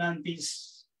 4 ले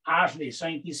 29, 8 ले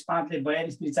 37, 5 ले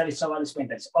 42, 43, 44,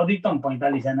 45, अधिकतम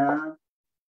 45 जना।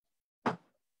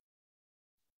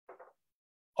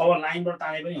 अब लाइनबाट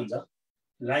ताने पनि हुन्छ,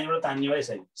 लाइनबाट तान्ने भए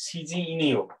सही। सी चाहिँ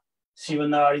यिनै हो, सी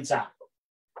भन्दा अगाडि 4,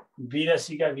 बी र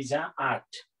सी का बीचमा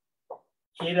 8,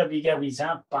 ए र बी का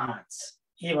बीचमा 5,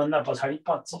 ए भन्दा पछाडि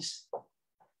 25,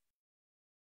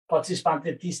 25 5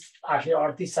 ले 30, 8 ले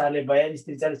 38, 4 ले 42,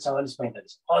 43, 44,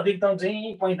 45, अधिकतम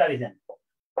चाहिँ 45 जना,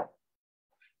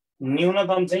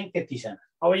 न्यूनतम चाहिँ 33 जना।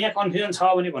 अब यहाँ कन्फ्युजन छ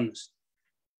भने भन्नुस्,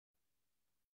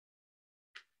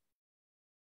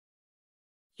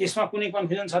 यसमा कुनै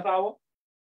कन्फ्युजन छ त? अब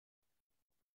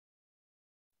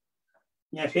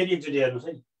यहाँ फेरि एकचोटि हेर्नुहोस्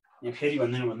है, यहाँ फेरि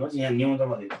भन्दैन भन्नुहोस्, यहाँ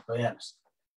न्यूनतम गइहाल्नुहोस्।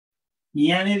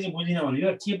 यहाँनिर चाहिँ बुझिन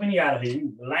भने के पनि गाह्रो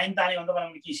छैन, लाइन ताने भन्दा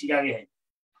पनि के सिकाएकै छैन।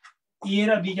 ए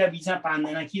र बी का बीचमा 5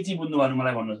 जना, के चाहिँ बुझ्नु भन्नु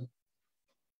मलाई भन्नुहोस्।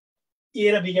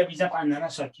 ए र बी का बीचमा 5 जना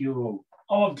सकियो।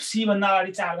 अब सी भन्दा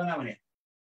अगाडि 4 जना भने,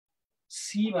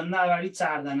 सी भन्दा अगाडि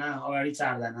 4 जना, अगाडि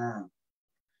 4 जना,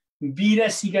 बी र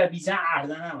सी का बीचमा 8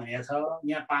 जना भनेको छ,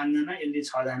 यहाँ 5 जना, यसले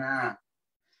 6 जना,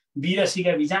 बी र सी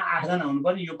का बीचमा 8 जना हुनु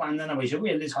पर्यो, यो 5 जना भइसक्यो,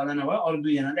 यसले 6 जना भयो, अरु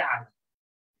 2 जनाले 8,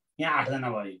 यहाँ 8 जना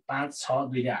भयो, 5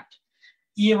 6 2 ले 8।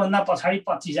 ए भन्दा पछाडि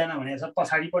 25 जना भनेको छ,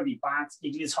 पछाडिपट्टि 5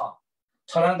 1 ले 6,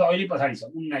 6 जना त अहिले पछाडि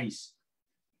छ, 19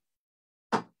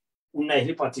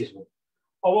 ले 25 हो।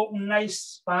 अब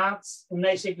 19 5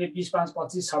 19 1 ले 20 5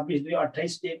 25 26 2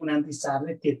 28 1 29 4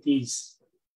 ले 33।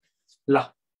 ल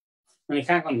अनि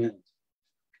कहाँ कन्फ्युजन?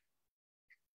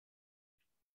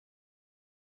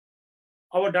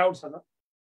 अब डाउट छ त?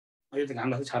 यो त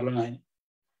घाममा छाड्लो नआएन,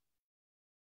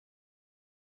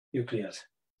 यो क्लियर छ।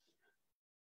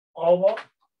 अब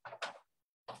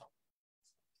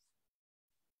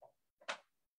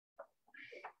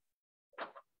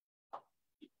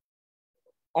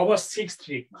 6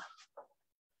 ट्रिकमा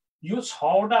यो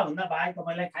 6वटा भन्दा बाहेक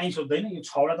तपाईलाई कहीँ सोध्दैन, यो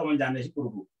 6वटा तपाईले जान्दैछ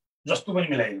कुरुकु जस्तो पनि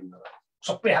मिलाइदिनु होला,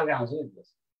 सबै खालको आउँछ नि।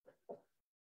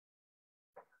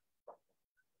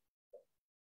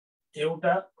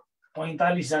 एउटा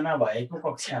 45 जना भएको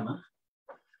कक्षामा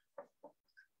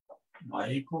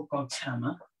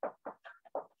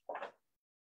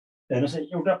हेर्नुस्,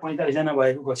 एउटा 45 जना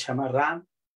भएको कक्षामा राम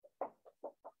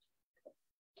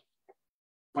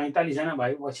 45 जना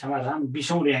भएको कक्षामा राम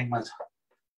 20औं र्याङ्कमा छ,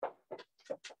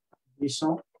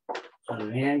 20औं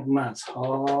र्याङ्कमा छ।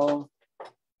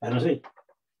 हेर्नुस् है,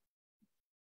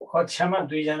 कक्षामा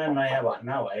 2 जना नयाँ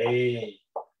भर्ना भए,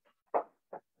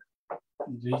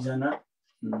 2 जना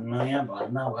नयाँ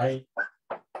भर्ना भए,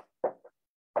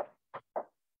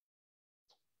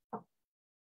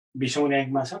 20औं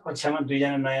र्याङ्कमा छ, कक्षामा 2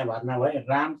 जना नयाँ भर्ना भए,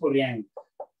 रामको र्याङ्क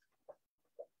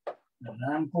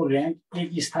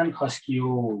 1 स्थान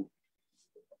खस्कियो,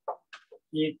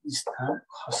 1 स्थान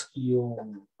खस्कियो,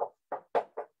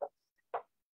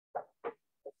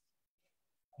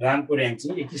 रामको र्याङ्क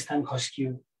चाहिँ 1 स्थान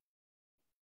खस्कियो।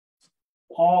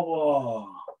 अब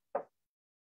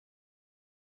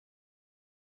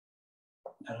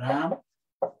राम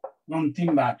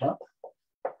अन्तिमबाट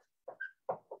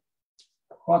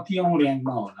कतिऔं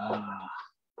र्याङ्कमा होला?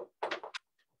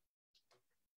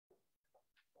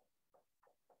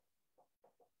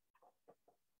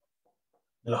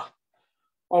 ल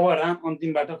अब राम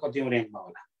अन्तिमबाट कतिऔं र्याङ्कमा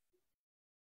होला?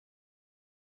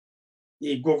 यी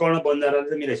गोकर्ण बन्जाराले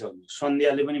त मिलाइसक्नु,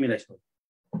 सन्ध्याले पनि मिलाइसक्नु।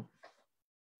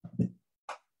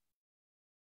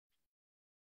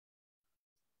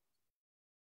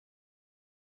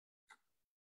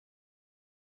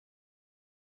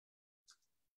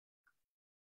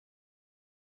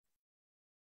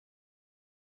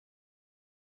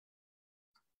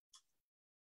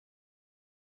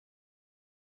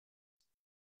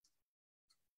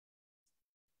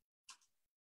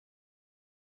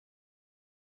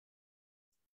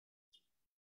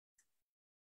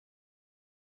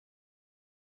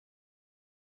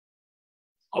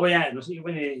 अब यहाँ हेर्नुहोस्, यो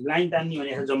पनि लाइन तान्ने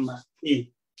भनेको जम्मा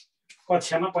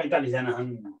कक्षामा 45 जना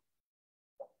छन्,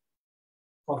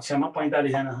 कक्षामा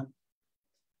 45 जना छन्,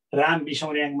 राम 20औं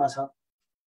र्याङ्कमा छ,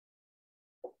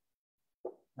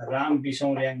 राम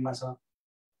 20औं र्याङ्कमा छ।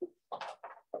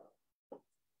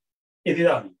 यति त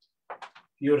हो नि,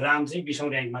 यो राम चाहिँ 20औं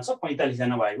र्याङ्कमा छ, 45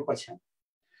 जना भएको कक्षामा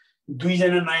 2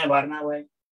 जना नयाँ भर्ना भए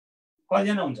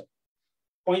कतिजना हुन्छ?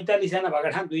 45 जना भएको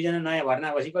ठाउँ 2 जना नयाँ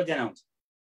भर्ना भएपछि कतिजना हुन्छ?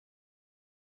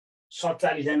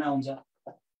 47 जना हुन्छ।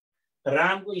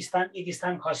 रामको स्थान 1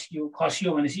 स्थान खस्कियो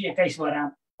भनेपछि 21 भयो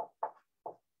राम,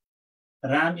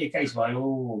 राम 21 भयो,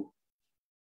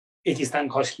 एक स्थान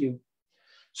खस्कियो।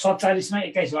 47 मा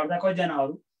 21 गर्दा कतिजना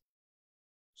अरू?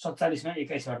 47 मा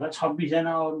 21 गर्दा 26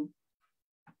 जना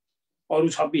अरू,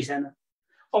 26 जना।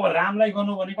 अब रामलाई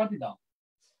गर्नु भने कति त?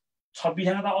 26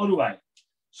 जना त अरू भयो।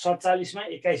 47 मा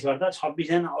 21 गर्दा 26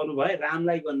 जना अरू भए।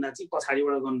 रामलाई गर्दा चाहिँ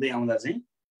पछाडिबाट गर्दै आउँदा चाहिँ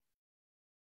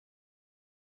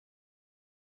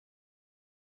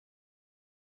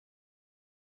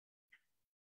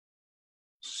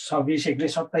 26 एकले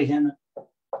 27 जना।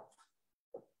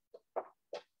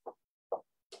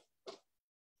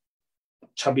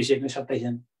 छब्बीस 27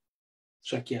 जना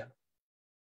सकियो।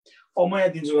 अब म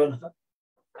यहाँ दिन्छु गर्नु त।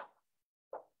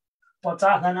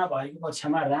 50 जना भएको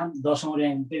कक्षामा राम 10औं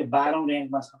र्याङ्क 12औं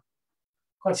र्याङ्कमा छ।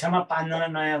 कक्षामा 5 जना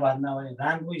नयाँ भर्ना भए।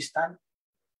 रामको स्थान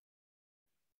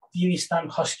 3 स्थान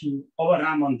खस्कियो। अब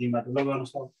राम अन्तिममा त ल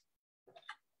गर्नुस् त।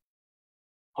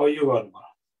 अब यो गर्नु पर्यो।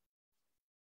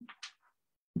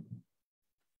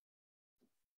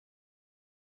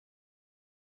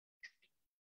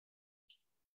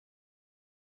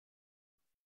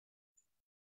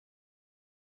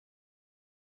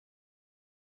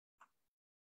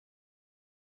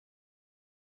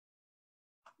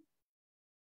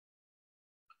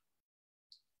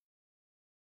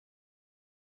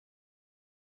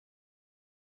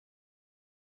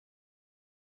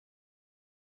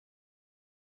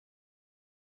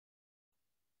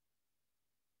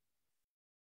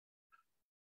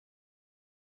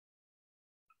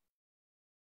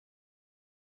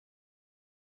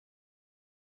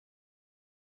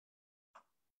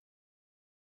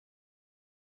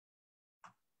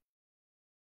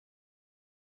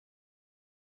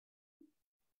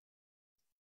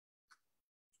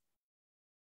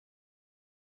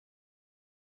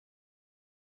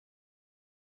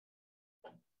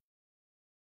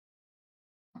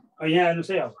 यहाँ हेर्नुस्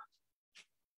है। अब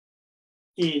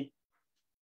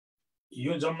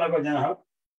यो जम्मा कतिजना हो?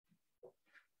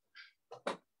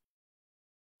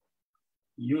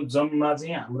 यो जम्मा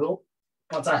चाहिँ हाम्रो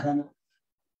 50 जना।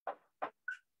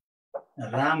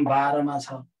 राम 12 मा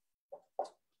छ।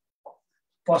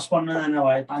 55 जना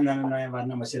भए। 5 जना नयाँ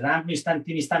भर्ना भएपछि रामको स्थान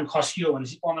 3 स्थान खस्कियो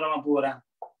भनेपछि 15 मा पुग्यो राम।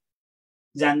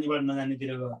 जान्नेबाट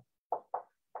नजान्नेतिर गयो।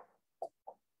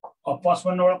 अब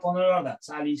 55 बाट 15 गर्दा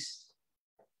 40।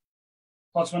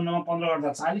 55 मा 15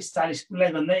 गर्दा 40। 40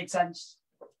 उसलाई भन्दा 41।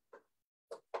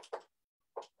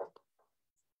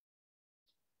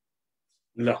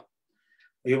 ल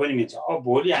यो पनि मिल्छ। अब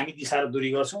भोलि हामी दिशा र दूरी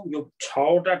गर्छौं। यो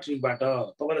 6वटा ट्रिकबाट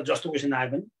तपाईलाई जस्तो क्वेशन आए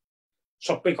पनि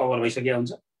सबै कभर भइसक्यो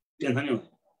हुन्छ। टेन्सन नै हुँदैन।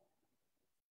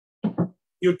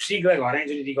 यो ट्रिकलाई घर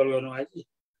आइचोटि रिकल गर्नु भयो कि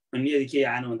अनि यदि के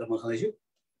आएन भने त म सधैँछु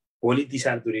भोलि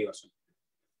दिशा र दूरी गर्छु।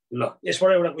 ल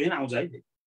यसबाट एउटा क्वेशन आउँछ है,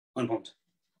 कन्फर्म छ।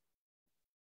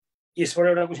 यसबाट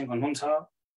एउटा क्वेशन कन्फर्म छ।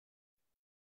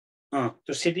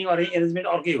 त्यो सेटिङ अरेन्जमेन्ट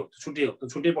अर्कै हो, छुट्टै हो, त्यो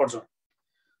छुट्टै पर्छ।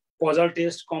 पजल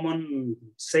टेस्ट, कमन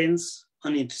सेन्स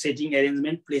अनि सेटिङ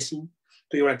एरेन्जमेन्ट प्लेसिङ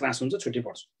त्यो एउटा क्लास हुन्छ, छुट्टै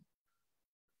पर्छ।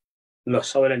 ल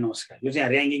सबैलाई नमस्कार। यो चाहिँ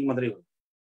र्याङ्किङ मात्रै हो।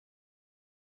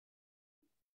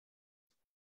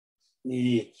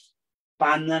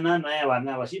 5 जना नयाँ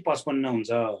भर्ना भएपछि 55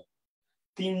 हुन्छ।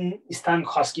 3 स्थान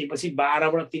खस्किएपछि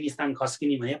 12 बाट 3 स्थान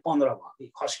खस्किने भने 15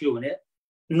 भयो। खस्कियो भने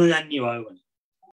नजान्ने भयो भने